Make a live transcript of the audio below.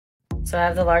So I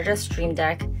have the largest Stream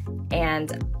Deck,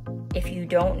 and if you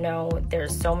don't know,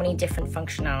 there's so many different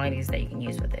functionalities that you can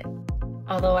use with it.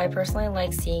 Although I personally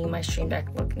like seeing my Stream Deck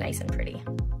look nice and pretty.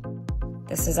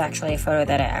 This is actually a photo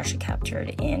that I actually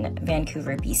captured in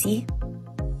Vancouver, BC.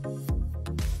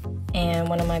 And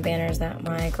one of my banners that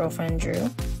my girlfriend drew.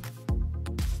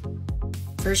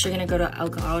 First, you're gonna go to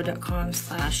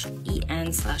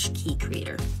alcalo.com/en/key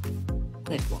creator.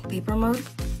 Click wallpaper mode.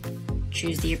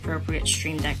 Choose the appropriate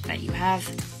Stream Deck that you have.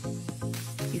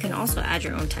 You can also add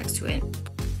your own text to it,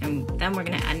 and then we're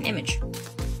gonna add an image.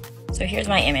 So here's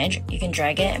my image. You can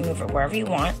drag it and move it wherever you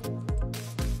want,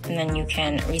 and then you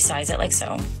can resize it like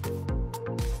so.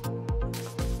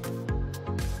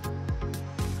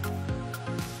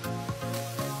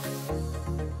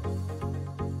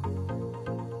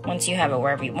 Once you have it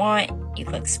wherever you want, you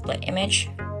click split image,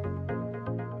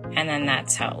 and then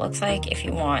that's how it looks like. If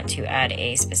you want to add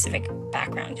a specific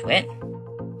background to it,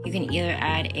 you can either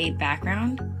add a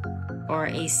background or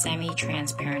a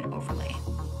semi-transparent overlay.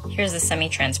 Here's the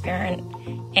semi-transparent,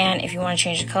 and if you want to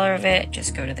change the color of it,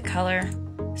 just go to the color,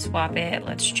 swap it,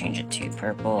 let's change it to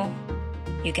purple.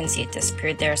 You can see it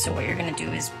disappeared there, so what you're going to do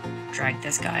is drag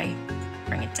this guy,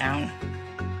 bring it down,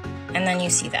 and then you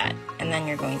see that, and then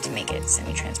you're going to make it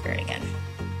semi-transparent again.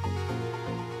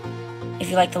 If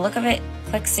you like the look of it,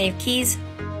 click Save Keys,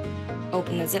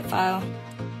 open the zip file,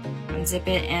 unzip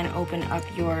it, and open up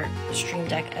your Stream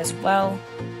Deck as well.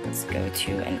 Let's go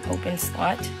to an open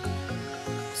slot.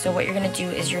 So what you're going to do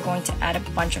is you're going to add a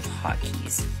bunch of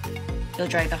hotkeys. You'll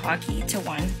drag the hotkey to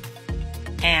one,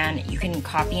 and you can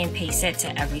copy and paste it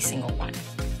to every single one.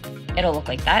 It'll look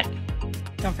like that.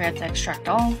 Don't forget to extract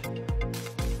all.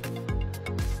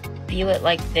 View it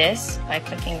like this by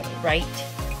clicking right,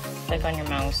 click on your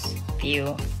mouse,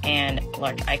 view, and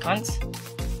large icons.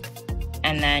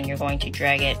 And then you're going to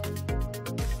drag it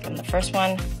from the first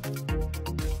one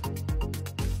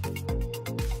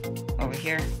over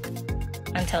here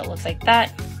until it looks like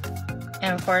that.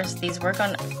 And of course, these work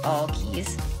on all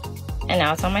keys. And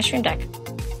now it's on my Stream Deck.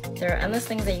 There are endless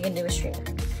things that you can do with Stream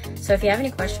Deck. So if you have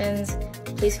any questions,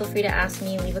 please feel free to ask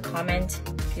me, leave a comment.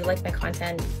 If you like my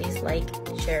content, please like,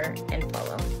 share, and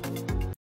follow.